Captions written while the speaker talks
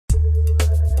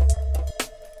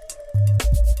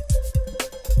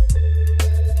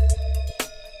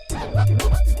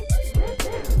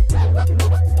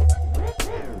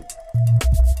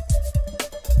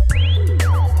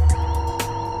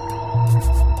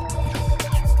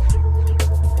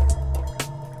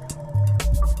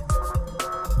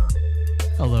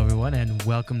and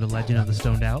welcome to Legend of the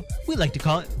Stoned Owl. We like to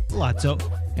call it LOTSO,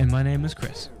 and my name is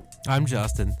Chris. I'm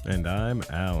Justin. And I'm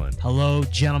Alan. Hello,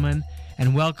 gentlemen,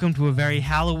 and welcome to a very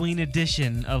Halloween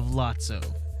edition of LOTSO.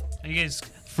 Are you guys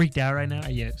freaked out right now?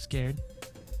 Are you scared?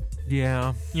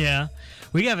 Yeah. Yeah.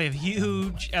 We have a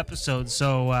huge episode,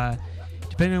 so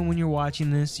depending on when you're watching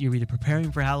this, you're either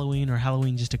preparing for Halloween or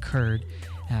Halloween just occurred,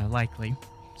 likely,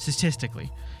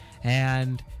 statistically.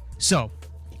 And so,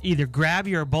 either grab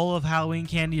your bowl of Halloween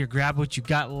candy or grab what you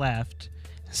got left.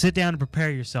 Sit down and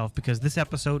prepare yourself because this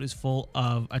episode is full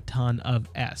of a ton of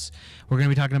S. We're going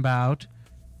to be talking about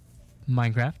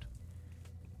Minecraft.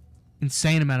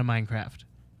 Insane amount of Minecraft.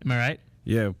 Am I right?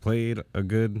 Yeah, played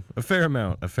a fair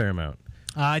amount.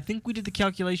 I think we did the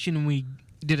calculation and we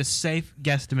did a safe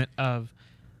guesstimate of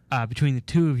between the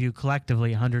two of you collectively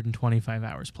 125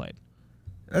 hours played.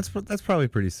 That's probably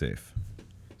pretty safe.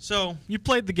 So you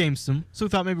played the game some, so we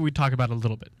thought maybe we'd talk about it a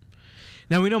little bit.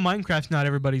 Now we know Minecraft's not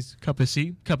everybody's cup of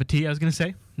tea. I was gonna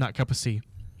say, not cup of tea.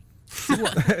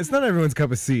 It's not everyone's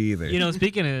cup of tea either. You know,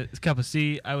 speaking of cup of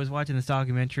tea, I was watching this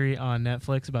documentary on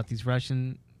Netflix about these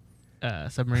Russian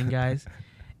submarine guys,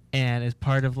 and as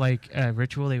part of like a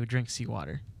ritual, they would drink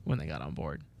seawater when they got on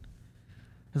board.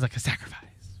 It was like a sacrifice.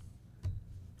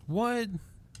 What?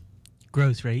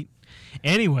 Gross, right?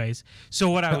 Anyways, so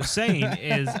what I was saying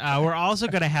is we're also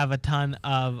going to have a ton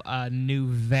of New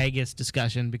Vegas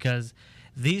discussion because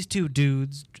these two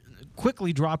dudes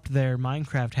quickly dropped their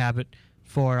Minecraft habit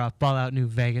for Fallout New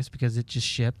Vegas because it just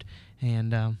shipped.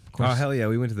 And, of course, oh, hell yeah,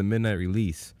 we went to the midnight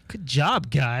release. Good job,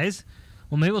 guys.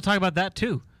 Well, maybe we'll talk about that,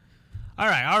 too. All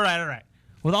right.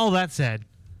 With all that said,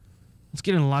 let's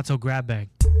get in a LOTSO grab bag.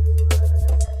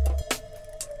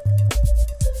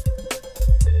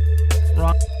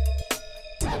 Wrong.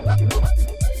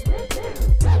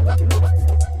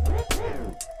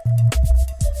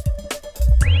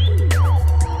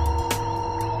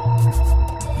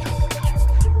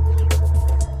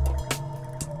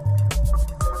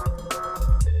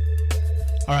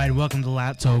 All right, welcome to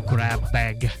LOTSO Grab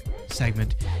Bag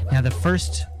segment. Now, the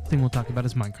first thing we'll talk about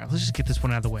is Minecraft. Let's just get this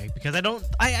one out of the way because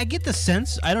I get the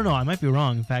sense, I don't know, I might be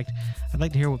wrong. In fact, I'd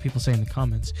like to hear what people say in the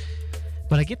comments.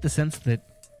 But I get the sense that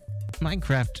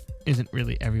Minecraft isn't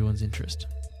really everyone's interest.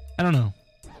 I don't know.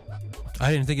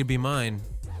 I didn't think it'd be mine.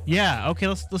 Yeah, okay,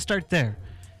 let's start there.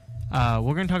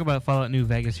 We're going to talk about Fallout New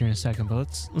Vegas here in a second, but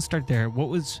let's start there. What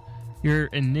was your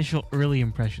initial early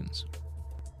impressions?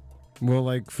 Well,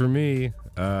 like for me,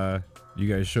 you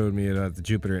guys showed me it at the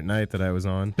Jupiter at Night that I was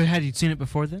on. But had you seen it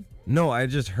before then? No, I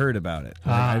just heard about it.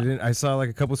 I saw like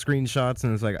a couple screenshots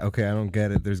and it's like, okay, I don't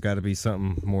get it. There's got to be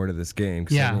something more to this game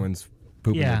because everyone's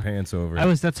pooping their pants over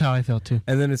it. That's how I felt too.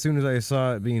 And then as soon as I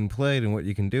saw it being played and what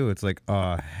you can do, it's like,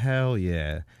 oh, hell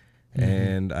yeah. Mm-hmm.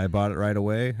 And I bought it right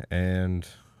away and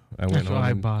I went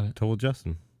home and told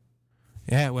Justin.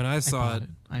 Yeah, when I saw it.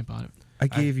 I bought it. I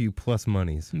gave you plus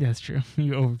monies. That's true.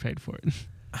 You overpaid for it.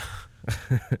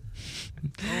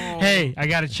 Hey, I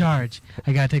got to charge.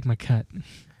 I got to take my cut.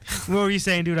 What were you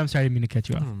saying, dude? I'm sorry, I didn't mean to cut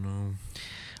you off. I don't know.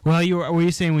 Well, were you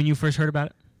saying when you first heard about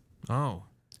it? Oh,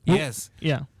 yes.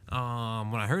 Yeah.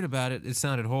 When I heard about it, it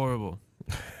sounded horrible.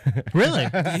 Really?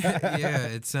 yeah,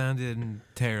 it sounded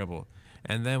terrible.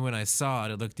 And then when I saw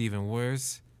it, it looked even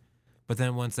worse. But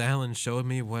then once Alan showed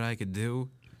me what I could do.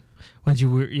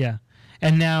 Yeah.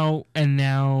 And now,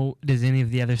 does any of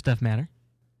the other stuff matter?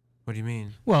 What do you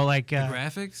mean? Well, like the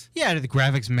graphics? Yeah, do the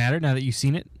graphics matter now that you've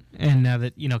seen it, and now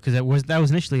that because that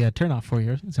was initially a turnoff for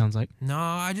you. It sounds like.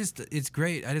 No, it's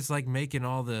great. I just like making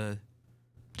all the.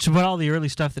 So, but all the early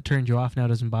stuff that turned you off now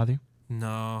doesn't bother you?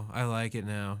 No, I like it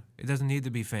now. It doesn't need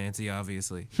to be fancy,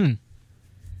 obviously.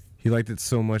 He liked it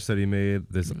so much that he made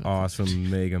this awesome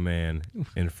Mega Man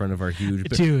in front of our huge...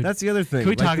 Dude, that's the other thing. Can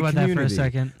we talk about that for a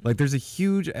second? Like, there's a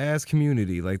huge-ass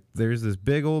community. Like, there's this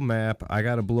big old map. I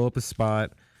got to blow up a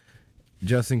spot.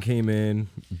 Justin came in,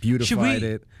 beautified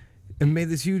it, and made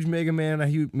this huge Mega Man.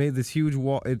 I made this huge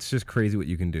wall. It's just crazy what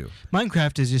you can do.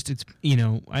 Minecraft is just,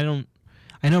 I don't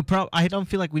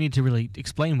feel like we need to really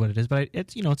explain what it is, but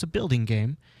it's a building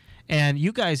game. And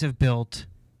you guys have built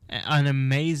an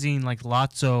amazing like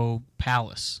LOTSO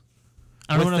palace.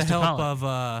 I don't know what else to call it. With the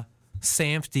help of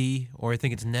Samfty, or I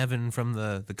think it's Nevin from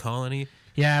the colony.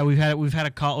 Yeah, we've had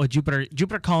a call. Jupiter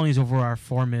colonies over where our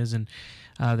farm is, and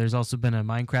there's also been a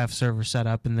Minecraft server set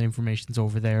up, and the information's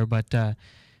over there. But yeah,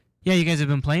 you guys have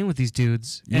been playing with these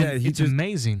dudes. And yeah, it's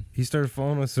amazing. He started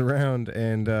following us around,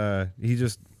 and he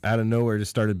just out of nowhere just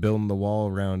started building the wall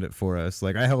around it for us.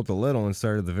 Like I helped a little and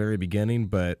started at the very beginning,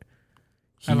 but.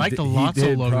 I like the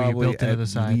LOTSO logo you built into the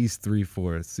side. At least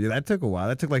 3/4. Yeah, that took a while.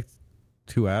 That took like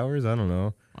 2 hours. I don't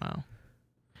know. Wow.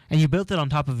 And you built it on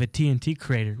top of a TNT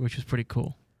crater, which was pretty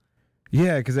cool.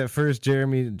 Yeah, because at first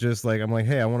Jeremy just like, I'm like,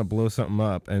 hey, I want to blow something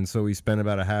up. And so we spent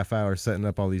about a half hour setting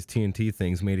up all these TNT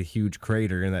things, made a huge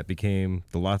crater, and that became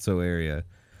the LOTSO area.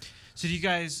 So do you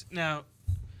guys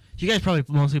probably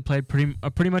mostly played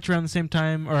pretty much around the same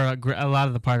time, or a lot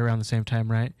of the part around the same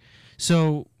time, right?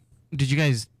 So did you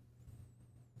guys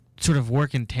sort of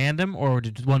work in tandem, or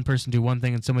did one person do one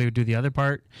thing and somebody would do the other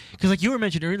part? Because like you were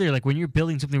mentioned earlier, like when you're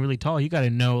building something really tall, you got to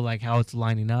know like how it's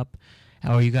lining up,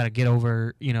 how you got to get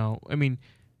over. I mean,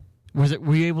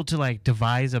 were you able to like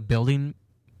devise a building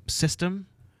system?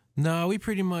 No, we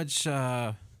pretty much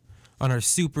on our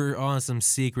super awesome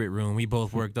secret room, we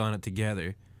both worked on it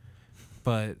together.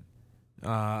 But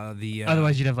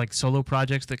otherwise you'd have like solo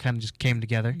projects that kind of just came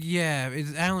together. Yeah,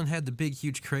 Alan had the big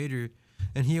huge crater,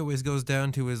 and he always goes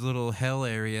down to his little hell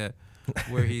area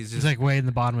where he's just it's like way in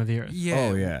the bottom of the earth. Yeah.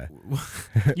 Oh yeah.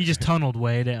 You just tunneled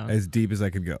way down. As deep as I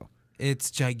could go.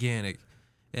 It's gigantic.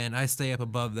 And I stay up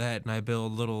above that, and I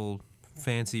build little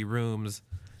fancy rooms,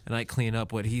 and I clean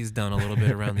up what he's done a little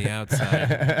bit around the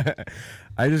outside.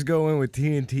 I just go in with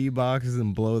TNT boxes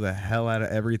and blow the hell out of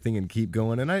everything and keep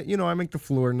going. And I make the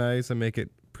floor nice. I make it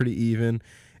pretty even.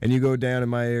 And you go down in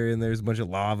my area, and there's a bunch of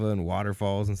lava and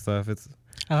waterfalls and stuff.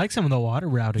 I like some of the water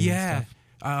routing. Yeah.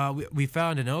 And stuff. We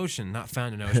found an ocean. Not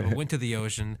found an ocean, but went to the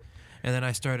ocean. And then I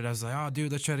was like, oh,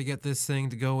 dude, let's try to get this thing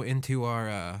to go into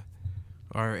our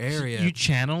area. So you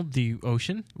channeled the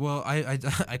ocean? Well, I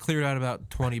cleared out about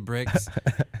 20 bricks.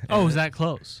 Oh, was that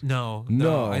close? No.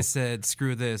 I said,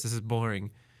 screw this. This is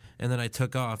boring. And then I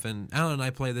took off. And Alan and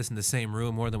I play this in the same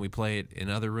room more than we play it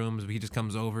in other rooms. He just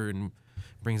comes over and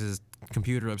brings his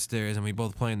computer upstairs, and we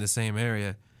both play in the same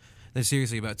area. Then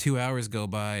seriously, about 2 hours go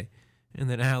by, and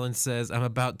then Alan says, I'm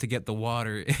about to get the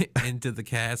water into the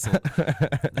castle.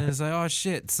 And it's like, oh,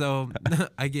 shit. So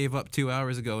I gave up 2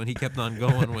 hours ago, and he kept on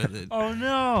going with it. Oh,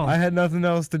 no. I had nothing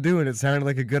else to do, and it sounded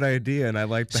like a good idea, and I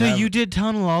liked to So you did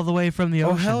tunnel all the way from the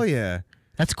ocean? Oh, hell yeah.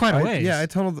 That's quite a ways. Yeah, I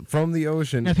tunneled from the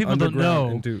ocean. Now, people don't know.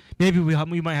 Into, maybe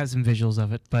we might have some visuals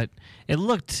of it, but it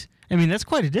looked... I mean, that's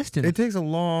quite a distance. It takes a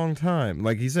long time.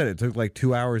 Like he said, it took like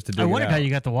 2 hours to dig it out. I wondered how you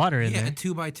got the water in there. Yeah, a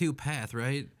 2x2 path,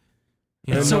 right?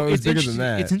 So it's bigger than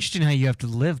that. It's interesting how you have to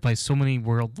live by so many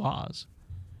world laws.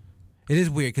 It is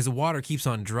weird because the water keeps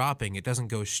on dropping. It doesn't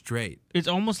go straight. It's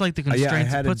almost like the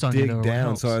constraints it puts on you. I had to dig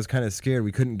down, so I was kind of scared.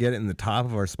 We couldn't get it in the top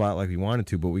of our spot like we wanted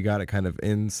to, but we got it kind of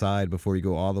inside before you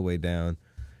go all the way down.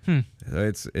 So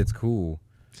it's cool.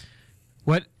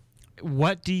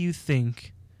 What do you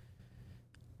think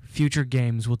future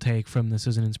games will take from this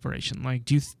as an inspiration? Like,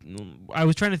 I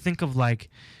was trying to think of like,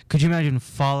 could you imagine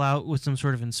Fallout with some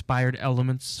sort of inspired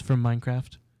elements from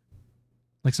Minecraft?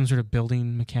 Like some sort of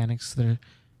building mechanics that are,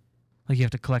 like you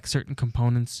have to collect certain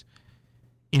components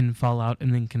in Fallout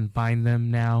and then combine them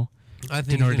now. I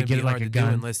think in order it's to get be it like hard a to gun.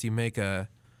 do unless you make a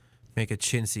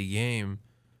chintzy game.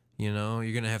 You know,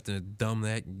 you're gonna have to dumb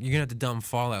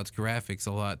Fallout's graphics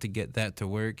a lot to get that to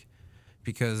work.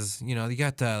 Because, you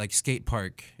got like skate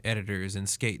park editors in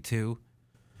Skate 2.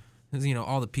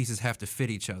 All the pieces have to fit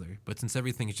each other. But since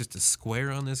everything is just a square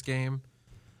on this game,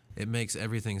 it makes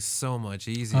everything so much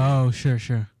easier. Oh, sure.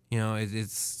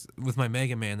 It's with my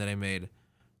Mega Man that I made.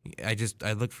 I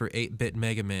looked for 8-bit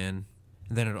Mega Man,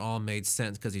 and then it all made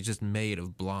sense because he's just made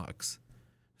of blocks.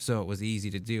 So it was easy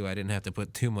to do. I didn't have to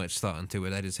put too much thought into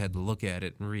it. I just had to look at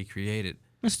it and recreate it.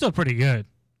 It's still pretty good.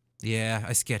 Yeah,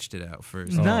 I sketched it out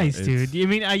first. Nice, dude. I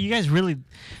mean, you guys really,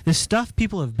 the stuff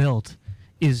people have built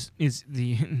is it's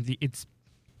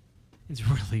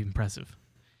really impressive.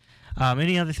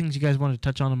 Any other things you guys want to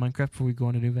touch on in Minecraft before we go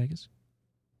on to New Vegas?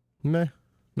 Meh,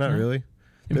 not really.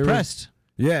 Impressed?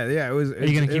 Yeah. It was. Are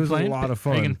you gonna keep playing? A lot of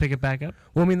fun. Are you gonna pick it back up?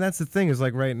 Well, I mean, that's the thing. Is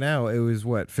like right now it was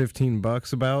what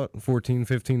 $15 about $14,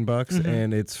 $15,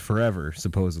 and it's forever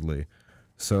supposedly.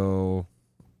 So.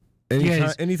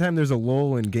 Anytime there's a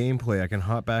lull in gameplay, I can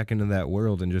hop back into that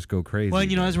world and just go crazy. Well,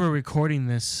 as we're recording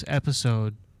this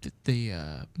episode, the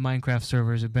Minecraft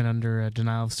servers have been under a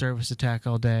denial of service attack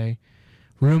all day,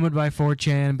 rumored by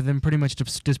 4chan, but then pretty much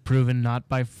disproven not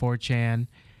by 4chan.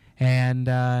 And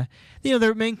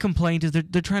their main complaint is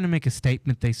they're trying to make a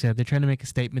statement. They said they're trying to make a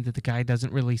statement that the guy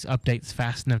doesn't release updates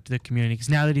fast enough to the community because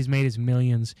now that he's made his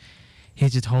millions,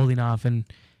 he's just holding off. And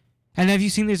have you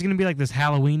seen there's going to be like this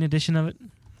Halloween edition of it?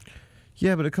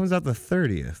 Yeah, but it comes out the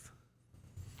 30th.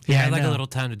 Yeah, I'd like a little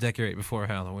time to decorate before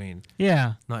Halloween.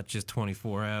 Yeah. Not just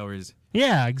 24 hours.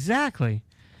 Yeah, exactly.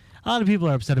 A lot of people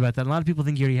are upset about that. A lot of people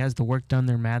think he already has the work done.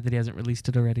 They're mad that he hasn't released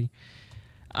it already.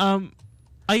 In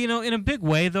a big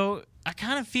way, though, I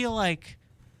kind of feel like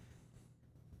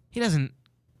he doesn't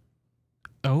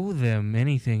owe them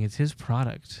anything. It's his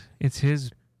product. It's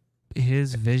his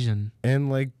his vision. And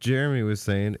like Jeremy was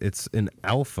saying, it's an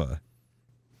alpha.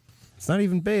 It's not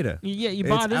even beta. Yeah, you It's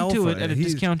bought into alpha. it at a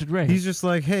discounted rate. He's just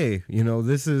like, hey,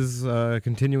 this is a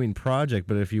continuing project,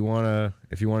 but if you wanna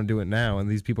do it now, and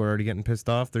these people are already getting pissed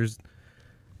off, This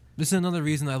is another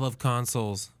reason I love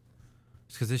consoles.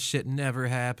 It's because this shit never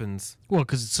happens. Well,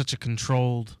 because it's such a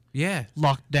controlled, Yeah,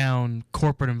 locked down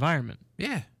corporate environment.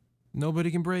 yeah.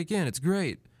 Nobody can break in. It's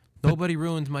great. Nobody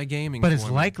ruins my gaming. But it's for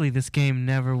me. likely this game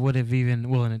never would have even,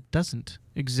 well, and it doesn't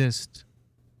exist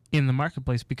in the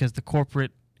marketplace because the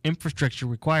corporate infrastructure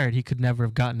required, he could never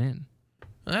have gotten in.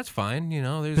 That's fine.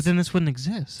 There's. But then this wouldn't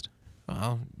exist.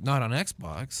 Well, not on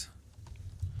Xbox.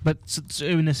 But so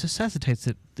it necessitates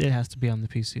that it has to be on the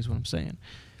PC is what I'm saying.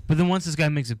 But then once this guy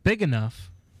makes it big enough,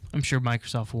 I'm sure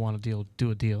Microsoft will want to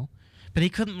do a deal. But he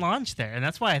couldn't launch there, and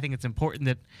that's why I think it's important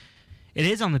that it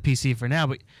is on the PC for now.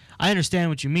 But I understand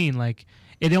what you mean. Like,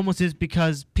 it almost is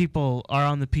because people are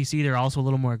on the PC, they're also a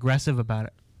little more aggressive about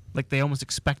it. Like, they almost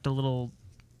expect a little...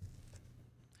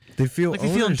 they feel Like, they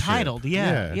feel ownership. entitled.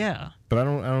 Yeah. But I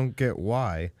don't get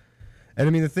why. And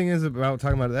I mean, the thing is about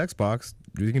talking about the Xbox,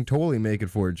 you can totally make it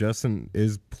for it. Justin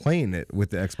is playing it with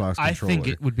the Xbox controller. I think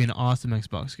it would be an awesome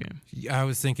Xbox game. I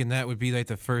was thinking that would be like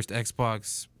the first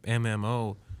Xbox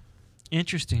MMO.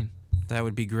 Interesting. That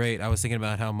would be great. I was thinking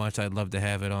about how much I'd love to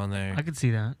have it on there. I could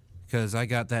see that. Because I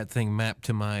got that thing mapped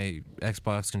to my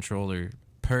Xbox controller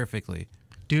perfectly.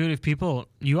 Dude,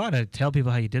 you ought to tell people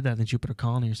how you did that in the Jupiter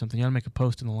Colony or something. You ought to make a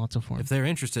post in the LOTSO forum. If they're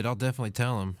interested, I'll definitely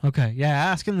tell them. Okay, yeah,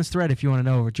 ask in this thread if you want to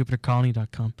know over at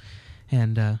jupitercolony.com,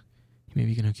 and maybe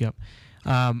you can hook you up.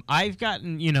 I've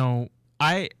gotten,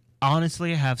 I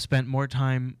honestly have spent more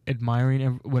time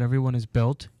admiring what everyone has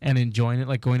built and enjoying it,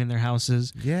 like going in their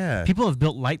houses. Yeah. People have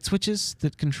built light switches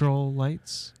that control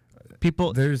lights.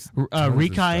 People, There's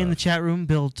Rikai in the chat room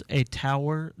built a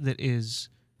tower that is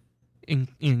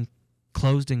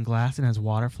enclosed in glass and has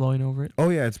water flowing over it. Oh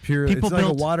yeah, it's pure. People it's like a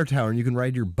built- water tower, and you can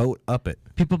ride your boat up it.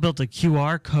 People built a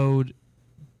QR code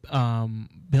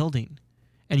building,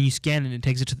 and you scan it, and it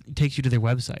takes you to their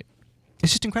website.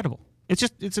 It's just incredible.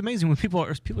 It's amazing when people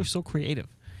are so creative.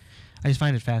 I just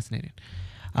find it fascinating.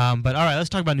 But all right, let's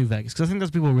talk about New Vegas because I think that's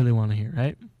what people really want to hear,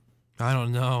 right? I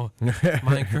don't know.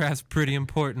 Minecraft's pretty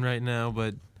important right now,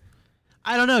 but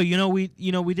I don't know. We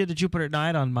did a Jupiter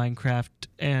Night on Minecraft,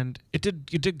 and it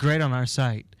did great on our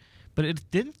site, but it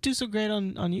didn't do so great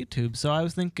on YouTube. So I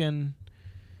was thinking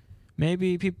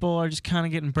maybe people are just kind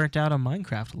of getting burnt out on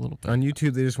Minecraft a little bit. On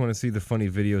YouTube, they just want to see the funny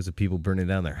videos of people burning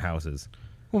down their houses.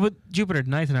 Well, but Jupiter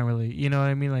Night's not really, you know what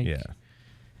I mean? Like, Yeah.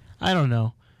 I don't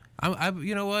know.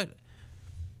 you know what?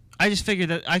 I just figured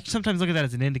that I sometimes look at that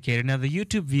as an indicator. Now, the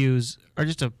YouTube views are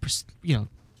just a,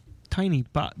 tiny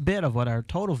bit of what our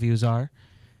total views are,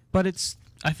 but it's,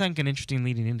 I think, an interesting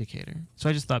leading indicator. So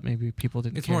I just thought maybe people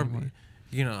didn't It's care more,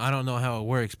 I don't know how it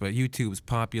works, but YouTube's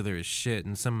popular as shit,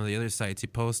 and some of the other sites you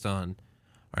post on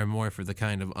are more for the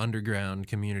kind of underground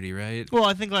community, right? Well,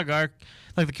 I think like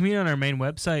the community on our main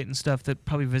website and stuff that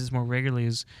probably visits more regularly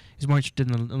is more interested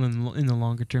in the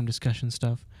longer term discussion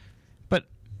stuff. But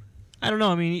I don't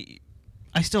know. I mean,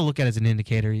 I still look at it as an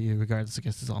indicator, regardless. I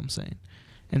guess is all I'm saying.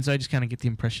 And so I just kind of get the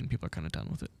impression people are kind of done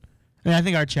with it. And I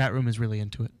think our chat room is really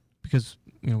into it because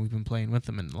we've been playing with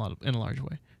them in a large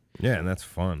way. Yeah, and that's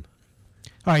fun.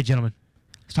 All right, gentlemen,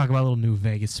 let's talk about a little New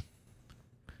Vegas.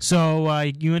 So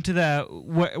you went to the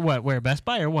where Best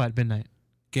Buy or what? Midnight.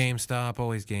 GameStop,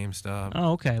 always GameStop.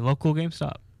 Oh, okay, local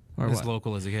GameStop. Or As what?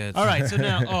 local as it gets. All right, so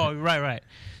now, right.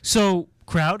 So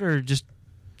crowd or just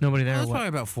nobody there? Well, or there's what? probably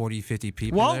about 40, 50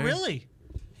 people Well, there. really?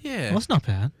 Yeah. Well, that's not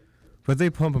bad. But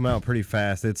they pump them out pretty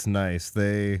fast. It's nice.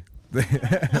 They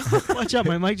Watch out,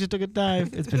 my mic just took a dive.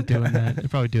 It's been doing that. It'll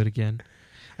probably do it again.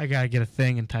 I gotta get a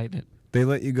thing and tighten it. they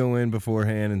let you go in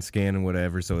beforehand and scan and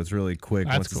whatever, so it's really quick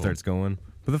That's once cool. it starts going.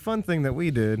 But the fun thing that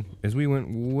we did is we went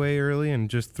way early and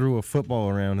just threw a football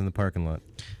around in the parking lot.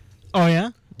 Oh yeah?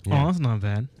 Yeah. Oh, that's not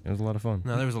bad. It was a lot of fun.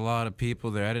 No, there was a lot of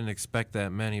people there. I didn't expect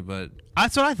that many, but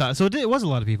That's what I thought. So it was a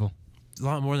lot of people. a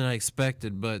lot more than I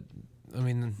expected. But, I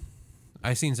mean,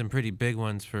 I seen some pretty big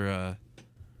ones for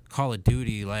Call of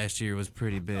Duty last year was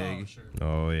pretty big. Sure.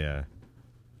 Oh yeah.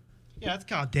 Yeah, it's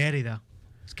Call of Daddy though.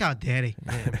 It's Call of Daddy.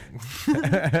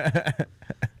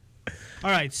 All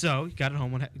right, so you got it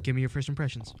home. Give me your first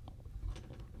impressions.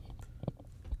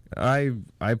 I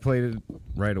played it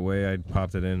right away. I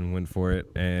popped it in and went for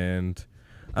it, and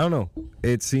I don't know.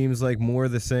 It seems like more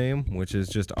the same, which is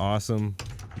just awesome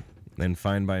and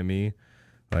fine by me.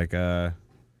 Like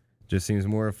just seems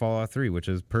more of Fallout 3, which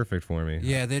is perfect for me.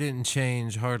 Yeah, they didn't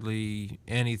change hardly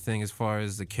anything as far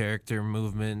as the character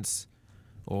movements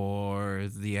or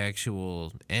the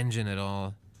actual engine at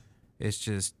all. It's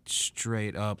just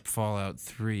straight up Fallout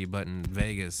 3, but in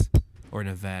Vegas or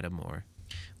Nevada more.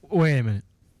 Wait a minute.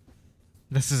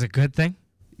 This is a good thing?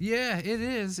 Yeah, it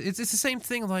is. It's the same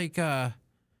thing like from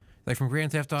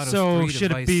Grand Theft Auto 3 So to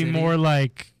should it Vice be City. more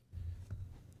like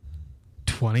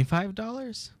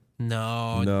 $25?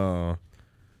 No. No.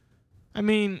 I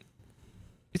mean,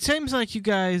 it seems like you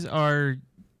guys are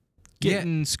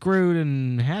getting screwed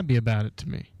and happy about it to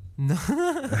me. No.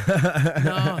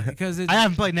 No, because I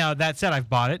haven't played. Now that said, I've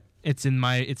bought it. It's in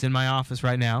my office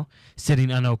right now,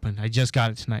 sitting unopened. I just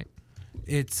got it tonight.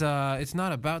 it's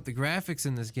not about the graphics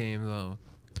in this game though.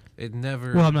 It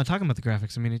never. Well, I'm not talking about the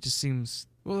graphics. I mean, it just seems.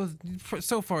 Well,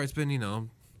 so far it's been,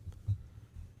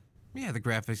 yeah, the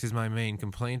graphics is my main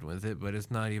complaint with it, but it's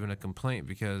not even a complaint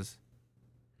because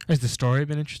Has the story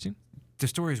been interesting? the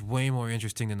story is way more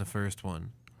interesting than the first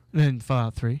one. Than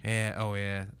Fallout 3? Yeah, oh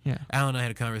yeah. Yeah. Alan and I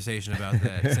had a conversation about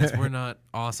that. Since we're not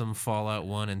awesome Fallout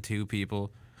 1 and 2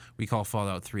 people, we call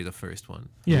Fallout 3 the first one.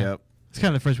 Yeah. Yep. It's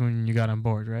kind of the first one you got on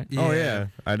board, right? Oh yeah.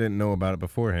 I didn't know about it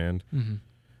beforehand. Mm-hmm.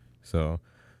 So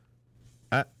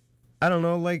I don't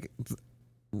know, like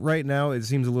right now it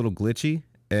seems a little glitchy,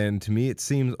 and to me it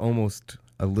seems almost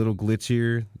a little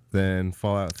glitchier than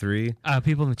Fallout 3.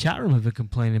 People in the chat room have been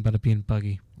complaining about it being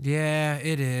buggy. Yeah,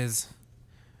 it is.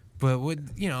 But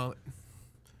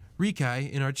Rikai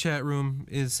in our chat room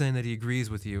is saying that he agrees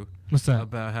with you What's that?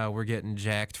 about how we're getting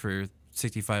jacked for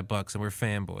 $65 and we're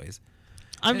fanboys.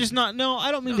 I'm just not. No,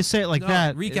 I don't mean to say it like No,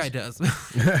 that. Rikai does.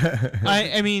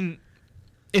 I mean,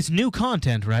 it's new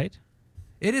content, right?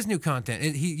 It is new content.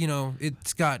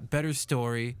 It's got better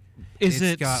story.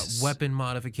 It's got weapon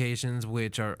modifications,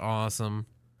 which are awesome.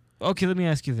 Okay, let me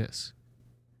ask you this: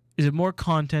 is it more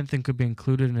content than could be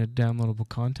included in a downloadable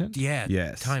content? Yeah.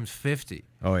 Yes. Times 50.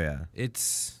 Oh yeah.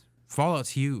 Fallout's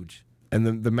huge.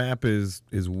 And the map is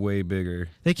way bigger.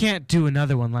 They can't do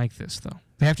another one like this, though.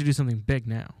 They have to do something big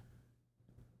now.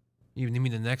 You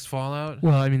mean the next Fallout?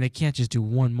 Well, I mean, they can't just do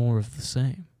one more of the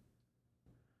same.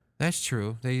 That's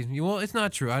true. It's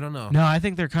not true. I don't know. No, I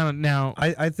think they're kind of now.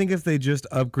 I think if they just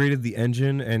upgraded the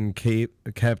engine and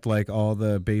kept like all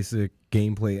the basic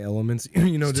gameplay elements, It's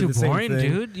did too the same boring,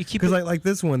 thing. dude. You keep Because it, like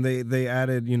this one, they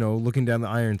added looking down the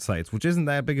iron sights, which isn't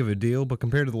that big of a deal, but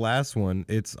compared to the last one,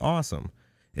 it's awesome.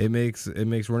 It makes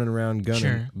running around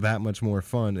gunning that much more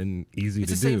fun and easy to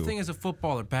do. It's the same thing as a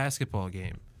football or basketball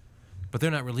game, but they're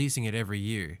not releasing it every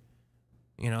year.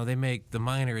 They make the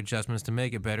minor adjustments to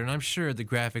make it better, and I'm sure the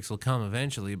graphics will come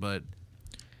eventually, but...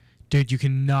 dude, you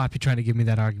cannot be trying to give me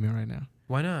that argument right now.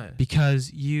 Why not?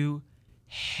 Because you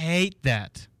hate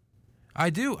that.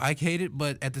 I do. I hate it,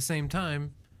 but at the same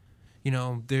time,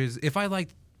 if I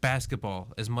liked basketball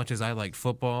as much as I liked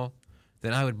football,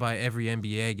 then I would buy every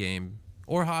NBA game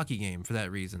or hockey game for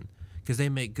that reason, because they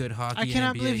make good hockey I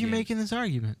cannot and NBA believe you're games. making this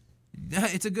argument.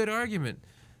 It's a good argument.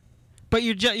 But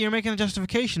you're making a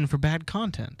justification for bad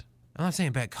content. I'm not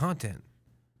saying bad content.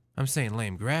 I'm saying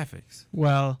lame graphics.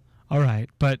 Well, all right,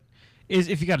 but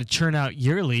if you got to churn out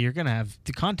yearly, you're gonna have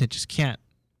the content just can't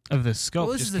of the scope.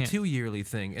 Well, this is a can't. 2-yearly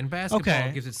thing, and basketball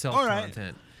Okay. gives itself All right.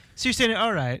 content. So you're saying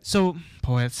all right? So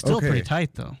boy, it's still Okay. pretty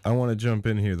tight though. I want to jump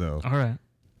in here though. All right.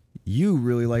 You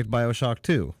really liked BioShock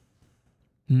 2.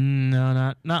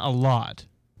 No, not a lot.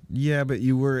 Yeah, but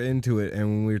you were into it, and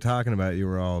when we were talking about it, you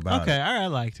were all about Okay, it. all right, I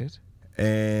liked it.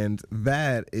 And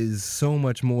that is so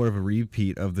much more of a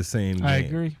repeat of the same game. I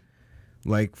agree.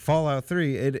 Like Fallout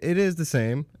 3, it is the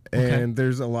same, and Okay.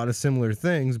 there's a lot of similar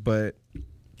things, but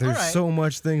there's Alright. so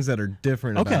much things that are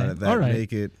different Okay, about it that alright.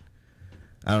 make it.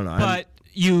 I don't know. But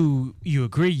you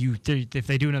agree if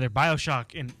they do another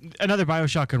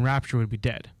BioShock and Rapture would be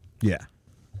dead. yeah.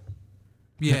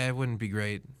 Yeah, it wouldn't be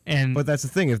great. And But that's the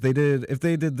thing. If they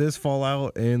did this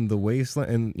Fallout in the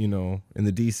wasteland, and in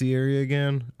the DC area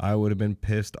again, I would have been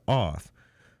pissed off.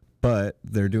 But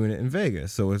they're doing it in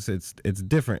Vegas, so it's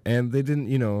different. And they didn't,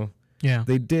 yeah,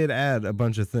 they did add a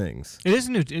bunch of things. it is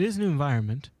new. It is a new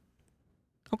environment.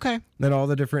 Okay. Then all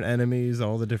the different enemies,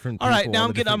 all the different. All People, right, now all I'm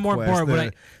the getting different more quests,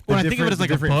 bored. When I think of it as like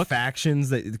a different book. factions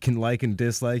that can like and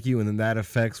dislike you, and then that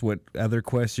affects what other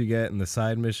quests you get and the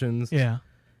side missions. Yeah.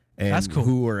 And That's cool.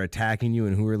 who are attacking you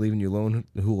and who are leaving you alone,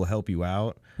 who will help you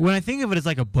out. When I think of it as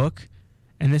like a book,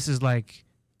 and this is like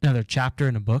another chapter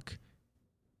in a book,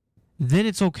 then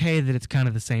it's okay that it's kind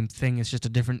of the same thing. It's just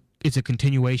it's a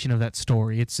continuation of that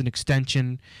story. It's an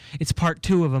extension. It's part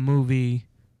 2 of a movie,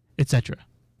 etc.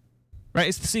 Right?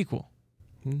 It's the sequel.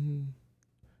 Mm-hmm.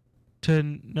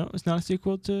 No, it's not a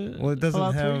sequel to. Well, it doesn't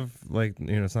Fallout 3? have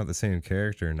it's not the same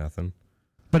character or nothing.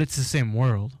 But it's the same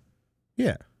world.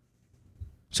 Yeah.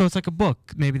 So it's like a book,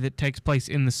 maybe that takes place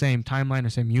in the same timeline or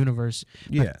same universe,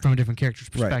 but from a different character's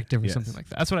perspective or something like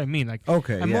that. That's what I mean. Like,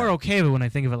 I'm more okay with when I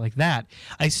think of it like that.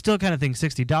 I still kind of think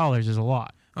 $60 is a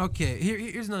lot. Okay,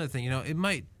 here's another thing.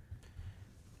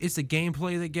 It's the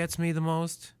gameplay that gets me the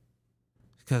most,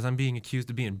 because I'm being accused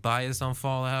of being biased on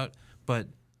Fallout, but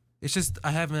it's just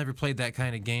I haven't ever played that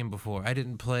kind of game before. I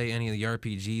didn't play any of the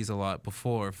RPGs a lot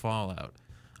before Fallout.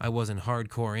 I wasn't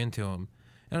hardcore into them,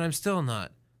 and I'm still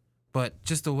not. But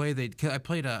just the way I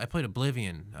played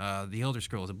Oblivion, the Elder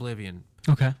Scrolls Oblivion.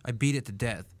 Okay. I beat it to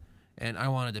death, and I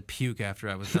wanted to puke after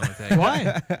I was done with that.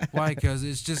 Why? Why? Because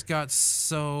it's just got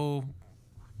so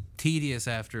tedious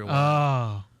after a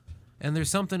while. Oh. And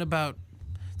there's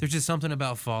just something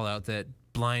about Fallout that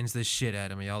blinds the shit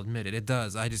out of me. I'll admit it. It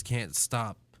does. I just can't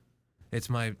stop. It's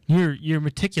my. You're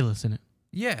meticulous in it.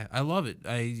 Yeah, I love it.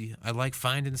 I like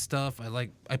finding stuff.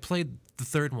 I played the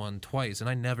third one twice, and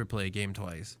I never play a game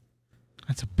twice.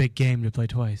 That's a big game to play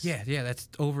twice. Yeah, that's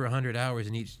over 100 hours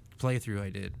in each playthrough I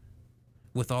did,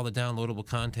 with all the downloadable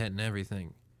content and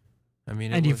everything. I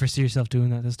mean, and do you foresee yourself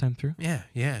doing that this time through?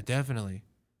 Yeah, definitely.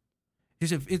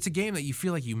 It's a game that you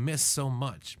feel like you miss so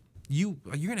much. You're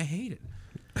gonna hate it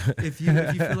if you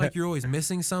feel like you're always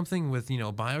missing something with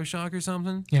BioShock or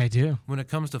something. Yeah, I do. When it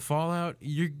comes to Fallout,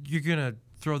 you're gonna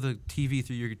throw the TV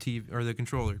through your TV or the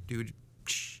controller, dude.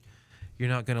 You're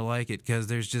not gonna like it because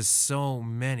there's just so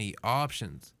many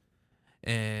options.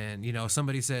 And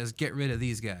somebody says get rid of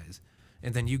these guys,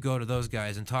 and then you go to those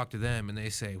guys and talk to them, and they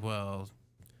say, well,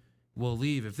 we'll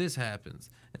leave if this happens.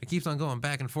 And it keeps on going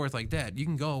back and forth like that. You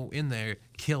can go in there,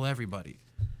 kill everybody,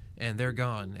 and they're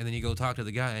gone. And then you go talk to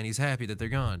the guy, and he's happy that they're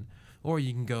gone. Or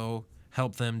you can go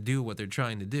help them do what they're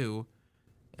trying to do,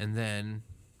 and then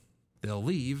they'll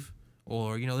leave.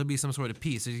 Or, there'll be some sort of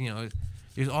peace.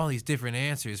 There's all these different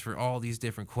answers for all these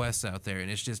different quests out there, and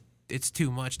it's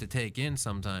too much to take in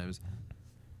sometimes.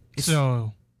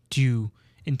 So, do you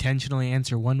intentionally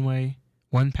answer one way,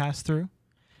 one pass through,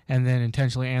 and then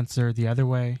intentionally answer the other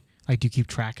way? Like, do you keep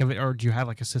track of it, or do you have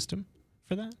like a system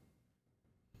for that?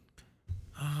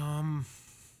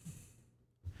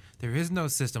 There is no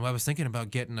system. I was thinking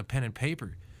about getting a pen and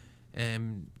paper,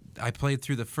 and I played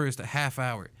through the first half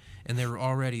hour, and there were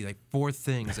already like 4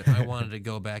 things that I wanted to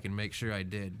go back and make sure I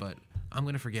did, but I'm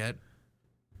gonna forget.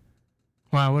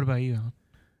 Wow, what about you,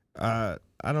 Alan?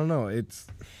 I don't know. It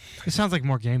sounds like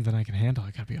more game than I can handle.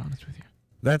 I gotta be honest with you.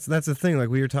 That's the thing. Like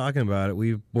we were talking about it,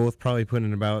 we both probably put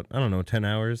in about 10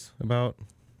 hours.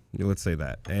 Let's say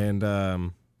that,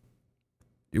 and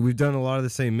we've done a lot of the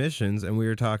same missions, and we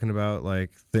were talking about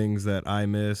like things that I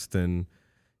missed, and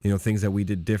things that we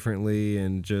did differently,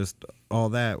 and just all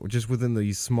that, just within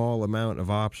the small amount of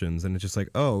options. And it's just like,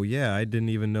 oh yeah, I didn't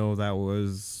even know that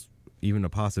was even a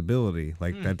possibility.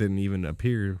 Like that didn't even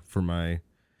appear for my.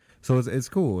 So it's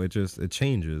cool. It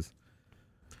changes.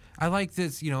 I like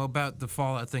this, about the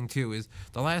Fallout thing too, is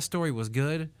the last story was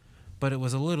good, but it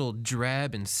was a little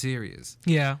drab and serious.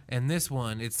 Yeah. And this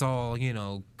one, it's all,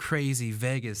 crazy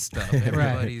Vegas stuff.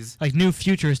 Everybody's like new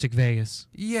futuristic Vegas.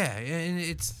 Yeah, and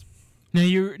it's. No,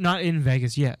 you're not in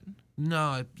Vegas yet.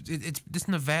 No, it's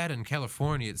Nevada and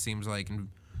California. It seems like, and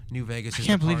New Vegas. I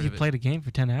can't believe you played a game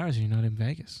for 10 hours and you're not in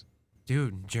Vegas.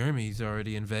 Dude, Jeremy's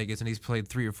already in Vegas, and he's played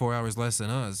 3 or 4 hours less than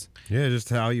us. Yeah, just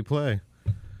how you play.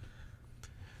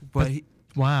 But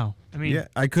wow. I mean, yeah,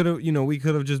 I could have, we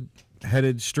could have just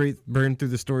headed straight, burned through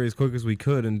the story as quick as we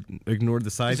could, and ignored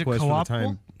the side quest for the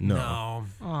time. No.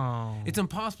 Oh. It's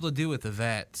impossible to do with the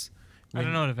VATS. I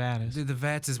don't know what a VAT is. The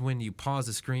VATS is when you pause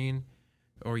the screen,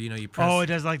 or you press. Oh, it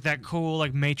does like that cool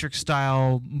like Matrix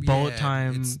style bullet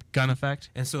time gun effect.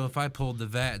 And so if I pulled the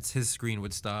VATS, his screen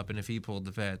would stop, and if he pulled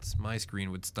the VATS, my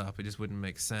screen would stop. It just wouldn't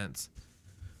make sense.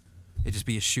 It'd just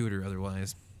be a shooter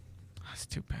otherwise. That's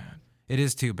too bad. It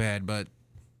is too bad, but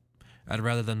I'd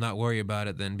rather them not worry about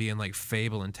it than being like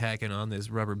Fable and tacking on this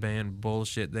rubber band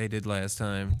bullshit they did last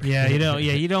time. Yeah,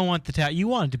 you don't want the you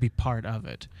want it to be part of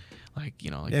it. Like,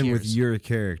 like and Gears. with your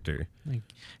character. Like,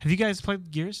 have you guys played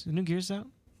Gears? The new Gears out?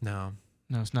 No.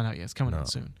 No, it's not out yet. It's coming out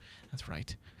soon. That's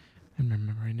right. I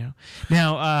remember right now.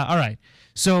 Now, all right.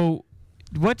 So,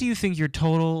 what do you think your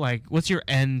total, what's your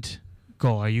end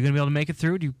goal? Are you going to be able to make it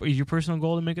through? Is your personal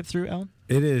goal to make it through, Alan?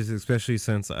 It is, especially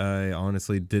since I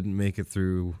honestly didn't make it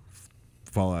through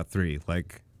Fallout 3.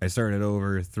 Like, I started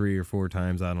over 3 or 4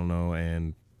 times, I don't know,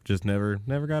 and just never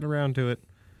got around to it.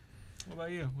 What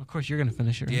about you? Of course, you're going to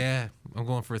finish it, right? Yeah, I'm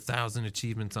going for 1,000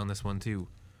 achievements on this one, too.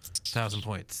 1,000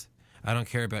 points. I don't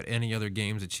care about any other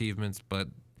game's achievements, but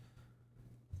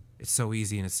it's so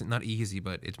easy, and it's not easy,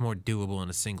 but it's more doable in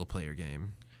a single-player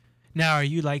game. Now, are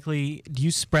you likely? Do you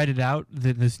spread it out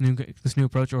this new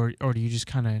approach, or do you just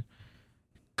kind of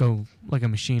go like a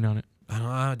machine on it. I don't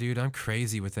know, dude. I'm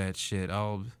crazy with that shit.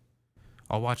 I'll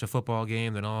watch a football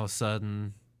game, then all of a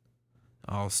sudden,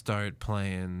 I'll start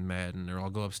playing Madden, or I'll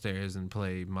go upstairs and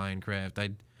play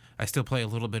Minecraft. I still play a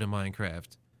little bit of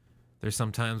Minecraft. There's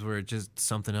some times where just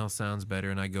something else sounds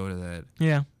better, and I go to that.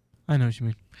 Yeah, I know what you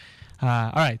mean.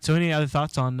 All right. So, any other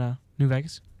thoughts on New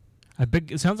Vegas?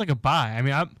 It sounds like a buy. I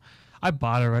mean, I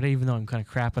bought already, even though I'm kind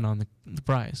of crapping on the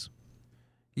price.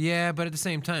 Yeah, but at the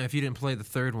same time, if you didn't play the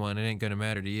third one, it ain't gonna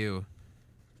matter to you,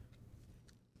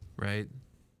 right?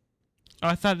 Oh,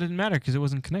 I thought it didn't matter because it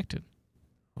wasn't connected.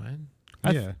 What?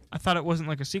 I thought it wasn't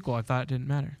like a sequel. I thought it didn't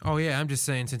matter. Oh yeah, I'm just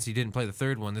saying since you didn't play the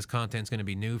third one, this content's gonna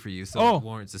be new for you, so Oh. it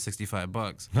warrants the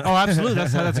 $65. Oh, absolutely.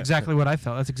 That's exactly what I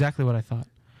felt. That's exactly what I thought.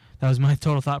 That was my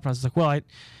total thought process. Like, well,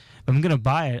 I'm gonna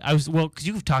buy it. Because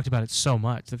you've talked about it so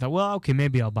much. I thought, well, okay,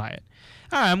 maybe I'll buy it.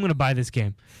 All right, I'm gonna buy this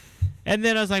game. And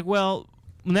then I was like, well,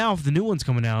 now if the new one's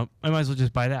coming out, I might as well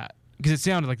just buy that because it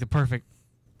sounded like the perfect.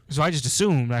 So I just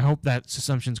assumed. I hope that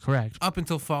assumption's correct. Up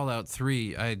until Fallout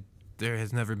 3, there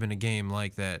has never been a game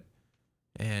like that,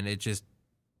 and it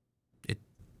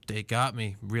got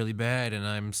me really bad, and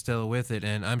I'm still with it.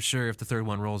 And I'm sure if the third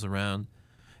one rolls around,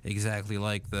 exactly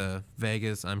like the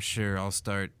Vegas, I'm sure I'll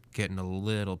start getting a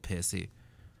little pissy.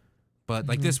 But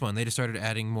like this one, they just started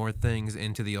adding more things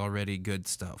into the already good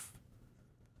stuff.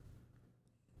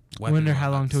 I wonder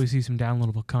how long till we see some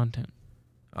downloadable content.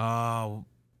 Oh,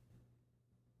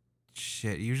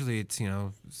 shit. Usually it's,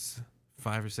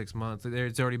 5 or 6 months.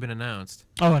 It's already been announced.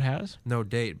 Oh, it has? No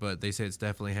date, but they say it's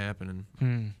definitely happening.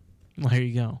 Well, here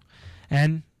you go.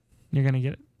 And you're going to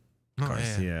get it? Of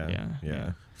course,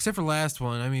 yeah. Except for last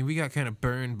one. I mean, we got kind of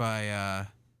burned by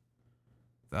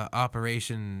the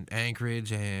Operation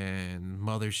Anchorage and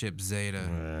Mothership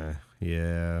Zeta.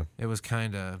 Yeah. It was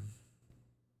kind of...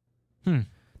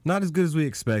 Not as good as we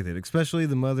expected, especially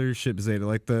the Mothership Zeta.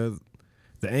 Like the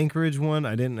Anchorage one,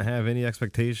 I didn't have any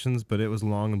expectations, but it was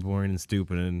long and boring and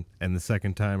stupid. And the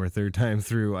second time or third time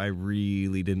through, I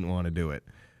really didn't want to do it.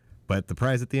 But the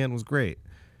prize at the end was great.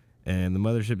 And the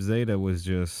Mothership Zeta was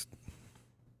just...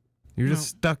 You're just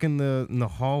stuck in the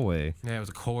hallway. Yeah, it was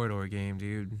a corridor game,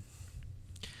 dude.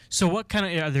 So what kind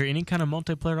of... Are there any kind of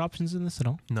multiplayer options in this at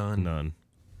all? None.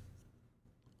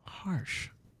 Harsh.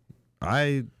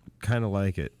 I kind of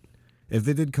like it. If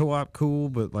they did co-op, cool,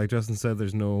 but like Justin said,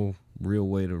 there's no real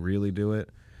way to really do it.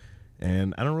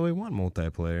 And I don't really want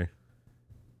multiplayer.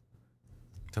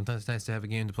 Sometimes it's nice to have a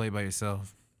game to play by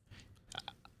yourself.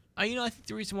 I think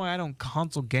the reason why I don't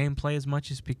console gameplay as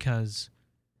much is because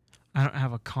I don't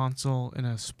have a console in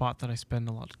a spot that I spend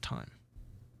a lot of time.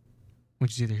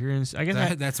 Which is either here in... I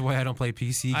guess that's why I don't play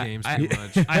PC games too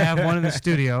much. I have one in the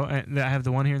studio, and I have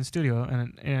the one here in the studio,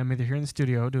 and I'm either here in the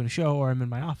studio doing a show, or I'm in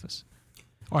my office,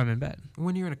 or I'm in bed.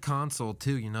 When you're in a console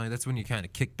too, that's when you kind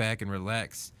of kick back and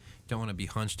relax. You don't want to be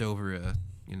hunched over a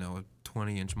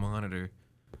 20-inch monitor.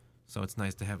 So it's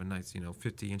nice to have a nice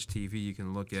 50-inch TV you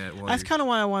can look at. That's kind of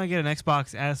why I want to get an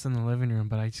Xbox S in the living room,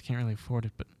 but I just can't really afford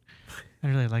it. But I'd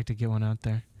really like to get one out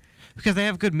there because they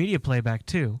have good media playback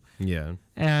too. Yeah.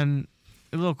 And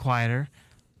a little quieter,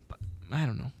 but I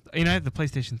don't know. I have the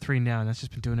PlayStation 3 now, and that's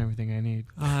just been doing everything I need.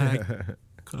 I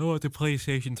want the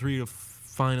PlayStation 3 to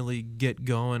finally get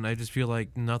going. I just feel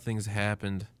like nothing's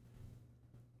happened.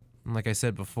 And like I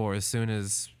said before, as soon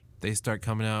as they start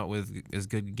coming out with as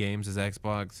good games as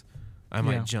Xbox, I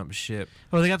might jump ship.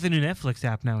 Well, they got the new Netflix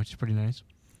app now, which is pretty nice.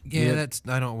 Yeah,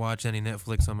 I don't watch any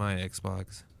Netflix on my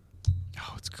Xbox.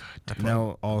 Oh, it's good.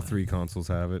 Now all 3 consoles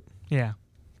have it. Yeah.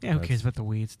 Yeah, who cares about the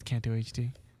Wii? It can't do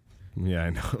HD. Yeah,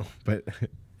 I know. But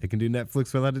it can do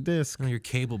Netflix without a disc. Your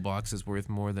cable box is worth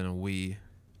more than a Wii.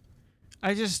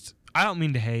 I don't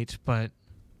mean to hate, but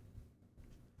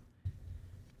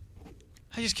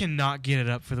I just cannot get it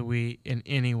up for the Wii in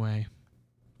any way.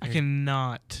 I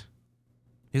cannot.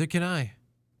 Neither can I.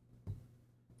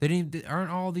 Aren't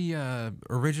all the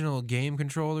original game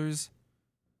controllers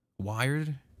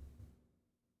wired?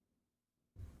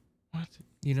 What?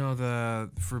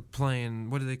 For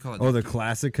playing, what do they call it? Oh, the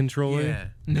classic controller? Yeah.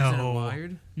 No. Is that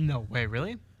wired? No way,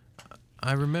 really?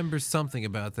 I remember something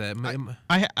about that.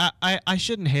 I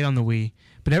shouldn't hate on the Wii,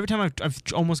 but every time I've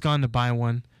almost gone to buy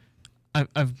one,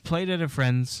 I've played it at a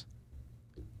friend's,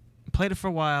 played it for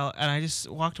a while, and I just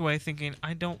walked away thinking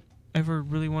I don't ever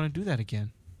really want to do that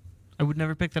again. I would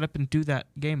never pick that up and do that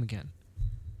game again.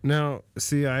 Now,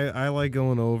 see, I like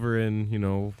going over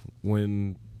and,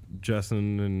 when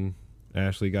Justin and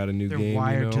Ashley got a new They're game,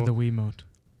 wired to the Wiimote.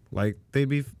 Like, it'd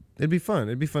be fun.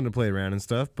 It'd be fun to play around and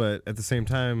stuff, but at the same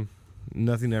time,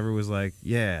 nothing ever was like,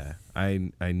 yeah, I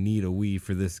need a Wii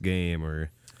for this game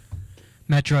or...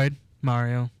 Metroid,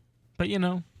 Mario. But,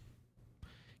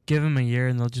 give them a year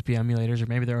and they'll just be emulators, or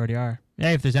maybe there already are.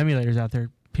 Hey, if there's emulators out there,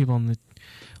 people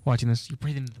watching this, you're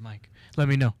breathing into the mic. Let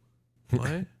me know.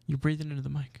 What? You're breathing into the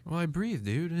mic. Well, I breathe,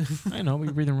 dude. I know, but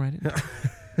you're breathing right in.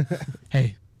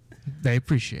 Hey, they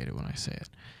appreciate it when I say it.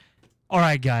 All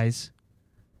right, guys.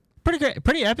 Pretty great,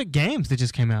 pretty epic games that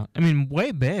just came out. I mean,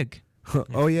 way big.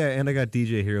 Oh yeah, and I got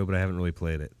DJ Hero, but I haven't really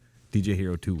played it. DJ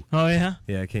Hero 2. Oh yeah.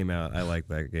 Yeah, it came out. I like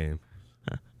that game.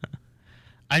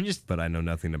 But I know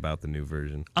nothing about the new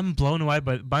version. I'm blown away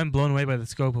by the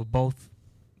scope of both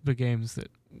the games that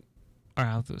are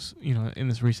out in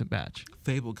this recent batch.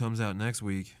 Fable comes out next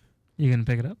week. You gonna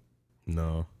pick it up?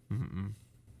 No. Mm-mm.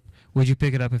 Would you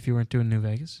pick it up if you weren't doing New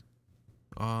Vegas?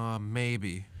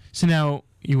 Maybe. So now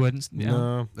you wouldn't.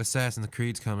 No. Assassin's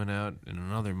Creed's coming out in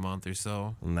another month or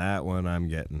so. And that one I'm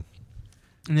getting.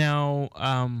 Now,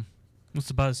 what's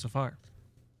the buzz so far?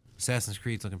 Assassin's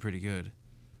Creed's looking pretty good.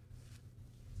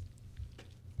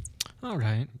 All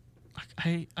right.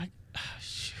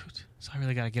 Shoot. So I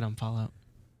really gotta get on Fallout.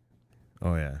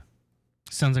 Oh yeah.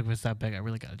 Sounds like if it's that big, I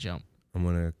really gotta jump. I'm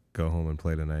gonna go home and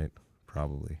play tonight,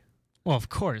 probably. Well, of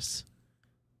course.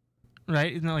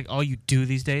 Right? Isn't that like all you do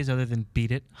these days other than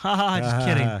beat it? Haha, just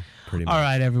kidding. Pretty much. All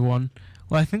right, everyone.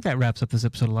 Well, I think that wraps up this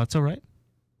episode of LOTSO, right?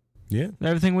 Yeah.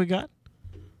 Everything we got?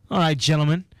 All right,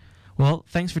 gentlemen. Well,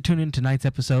 thanks for tuning in to tonight's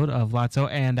episode of LOTSO,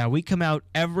 and we come out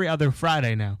every other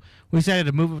Friday now. We decided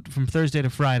to move it from Thursday to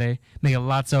Friday, make it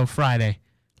LOTSO Friday.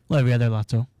 Well, every other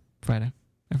LOTSO Friday.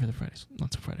 Every other Friday.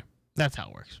 LOTSO Friday. That's how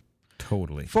it works.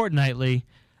 Totally. Fortnightly.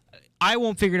 I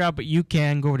won't figure it out, but you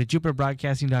can go over to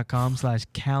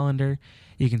jupiterbroadcasting.com/calendar.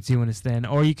 You can see when it's then.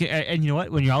 Or you can, and you know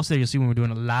what? When you're also there, you'll see when we're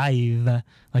doing a live,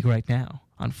 like right now,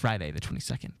 on Friday the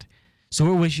 22nd. So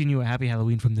we're wishing you a happy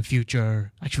Halloween from the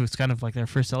future. Actually, it's kind of like their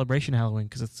first celebration of Halloween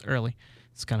because it's early.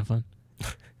 It's kind of fun.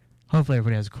 Hopefully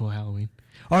everybody has a cool Halloween.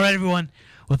 All right, everyone.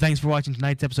 Well, thanks for watching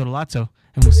tonight's episode of LOTSO,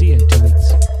 and we'll see you in 2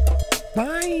 weeks.